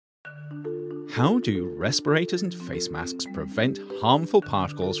How do respirators and face masks prevent harmful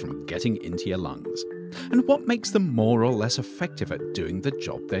particles from getting into your lungs? And what makes them more or less effective at doing the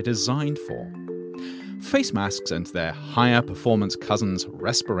job they're designed for? Face masks and their higher performance cousins,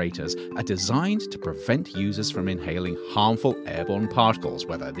 respirators, are designed to prevent users from inhaling harmful airborne particles,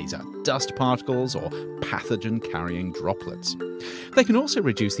 whether these are dust particles or pathogen-carrying droplets. They can also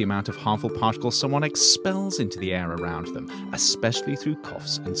reduce the amount of harmful particles someone expels into the air around them, especially through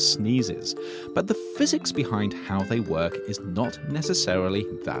coughs and sneezes. But the physics behind how they work is not necessarily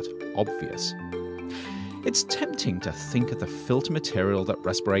that obvious. It's tempting to think of the filter material that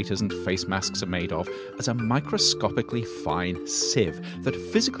respirators and face masks are made of as a microscopically fine sieve that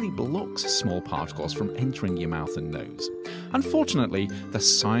physically blocks small particles from entering your mouth and nose. Unfortunately, the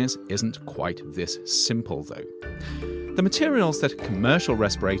science isn't quite this simple though. The materials that commercial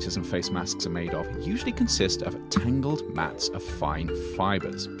respirators and face masks are made of usually consist of tangled mats of fine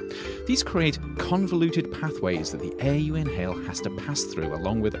fibres. These create convoluted pathways that the air you inhale has to pass through,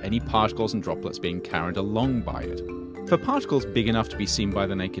 along with any particles and droplets being carried along by it. For particles big enough to be seen by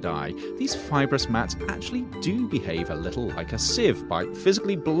the naked eye, these fibrous mats actually do behave a little like a sieve by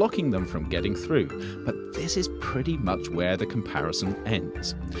physically blocking them from getting through, but this is pretty much where the comparison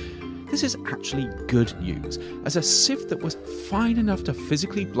ends. This is actually good news, as a sieve that was fine enough to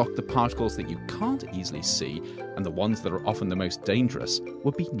physically block the particles that you can't easily see, and the ones that are often the most dangerous,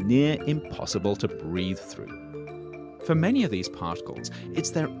 would be near impossible to breathe through. For many of these particles,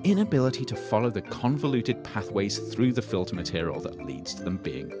 it's their inability to follow the convoluted pathways through the filter material that leads to them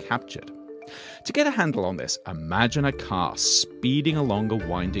being captured. To get a handle on this, imagine a car speeding along a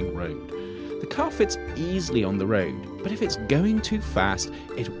winding road. The car fits easily on the road, but if it's going too fast,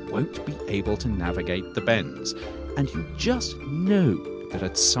 it won't be able to navigate the bends, and you just know that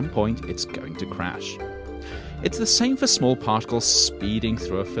at some point it's going to crash. It's the same for small particles speeding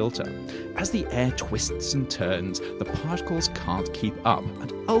through a filter. As the air twists and turns, the particles can't keep up,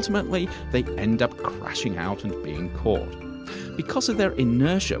 and ultimately they end up crashing out and being caught. Because of their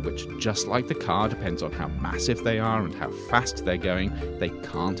inertia, which just like the car depends on how massive they are and how fast they're going, they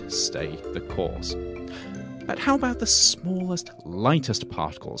can't stay the course. But how about the smallest, lightest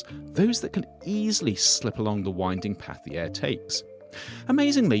particles, those that can easily slip along the winding path the air takes?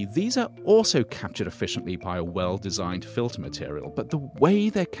 Amazingly, these are also captured efficiently by a well-designed filter material, but the way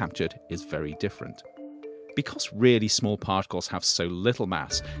they're captured is very different. Because really small particles have so little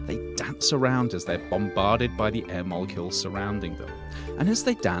mass, they dance around as they're bombarded by the air molecules surrounding them. And as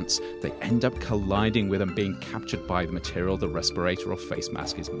they dance, they end up colliding with and being captured by the material the respirator or face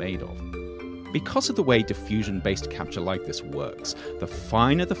mask is made of. Because of the way diffusion-based capture like this works, the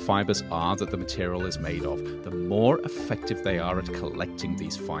finer the fibres are that the material is made of, the more effective they are at collecting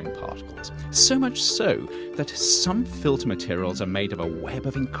these fine particles. So much so that some filter materials are made of a web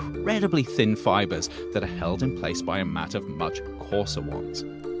of incredibly thin fibres that are held in place by a mat of much coarser ones.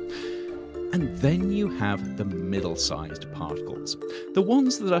 And then you have the middle-sized particles, the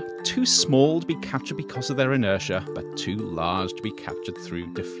ones that are too small to be captured because of their inertia, but too large to be captured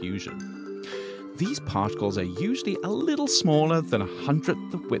through diffusion. These particles are usually a little smaller than 1/100th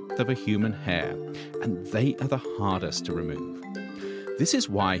the width of a human hair, and they are the hardest to remove. This is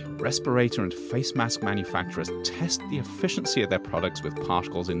why respirator and face mask manufacturers test the efficiency of their products with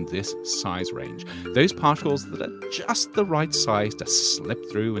particles in this size range, those particles that are just the right size to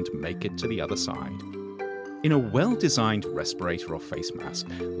slip through and make it to the other side. In a well-designed respirator or face mask,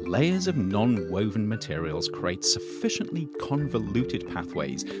 layers of non-woven materials create sufficiently convoluted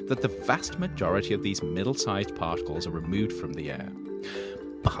pathways that the vast majority of these middle-sized particles are removed from the air.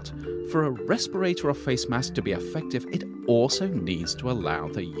 But for a respirator or face mask to be effective, it also needs to allow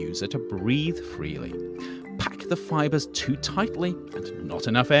the user to breathe freely. Pack the fibres too tightly and not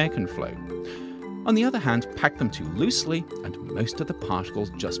enough air can flow. On the other hand, pack them too loosely and most of the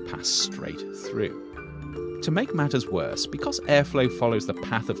particles just pass straight through. To make matters worse, because airflow follows the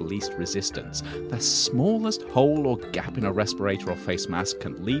path of least resistance, the smallest hole or gap in a respirator or face mask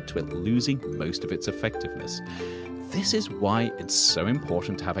can lead to it losing most of its effectiveness. This is why it's so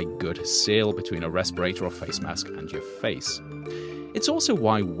important to have a good seal between a respirator or face mask and your face. It's also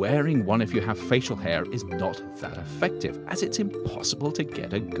why wearing one if you have facial hair is not that effective, as it's impossible to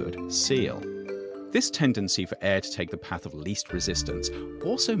get a good seal. This tendency for air to take the path of least resistance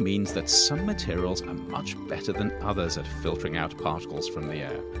also means that some materials are much better than others at filtering out particles from the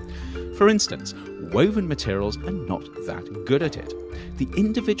air. For instance, woven materials are not that good at it. The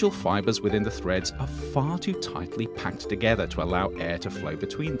individual fibres within the threads are far too tightly packed together to allow air to flow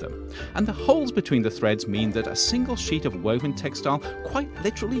between them, and the holes between the threads mean that a single sheet of woven textile quite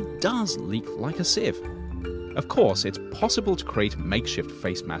literally does leak like a sieve. Of course, it's possible to create makeshift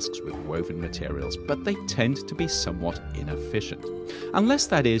face masks with woven materials, but they tend to be somewhat inefficient. Unless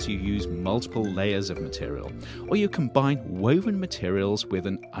that is, you use multiple layers of material, or you combine woven materials with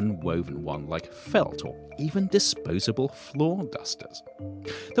an unwoven one like felt or even disposable floor dusters.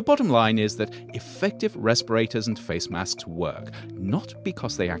 The bottom line is that effective respirators and face masks work, not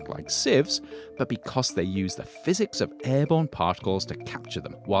because they act like sieves, but because they use the physics of airborne particles to capture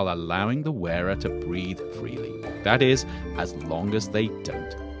them while allowing the wearer to breathe freely. That is, as long as they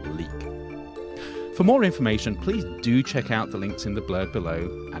don't leak. For more information, please do check out the links in the blurb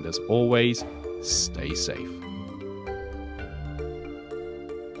below, and as always, stay safe.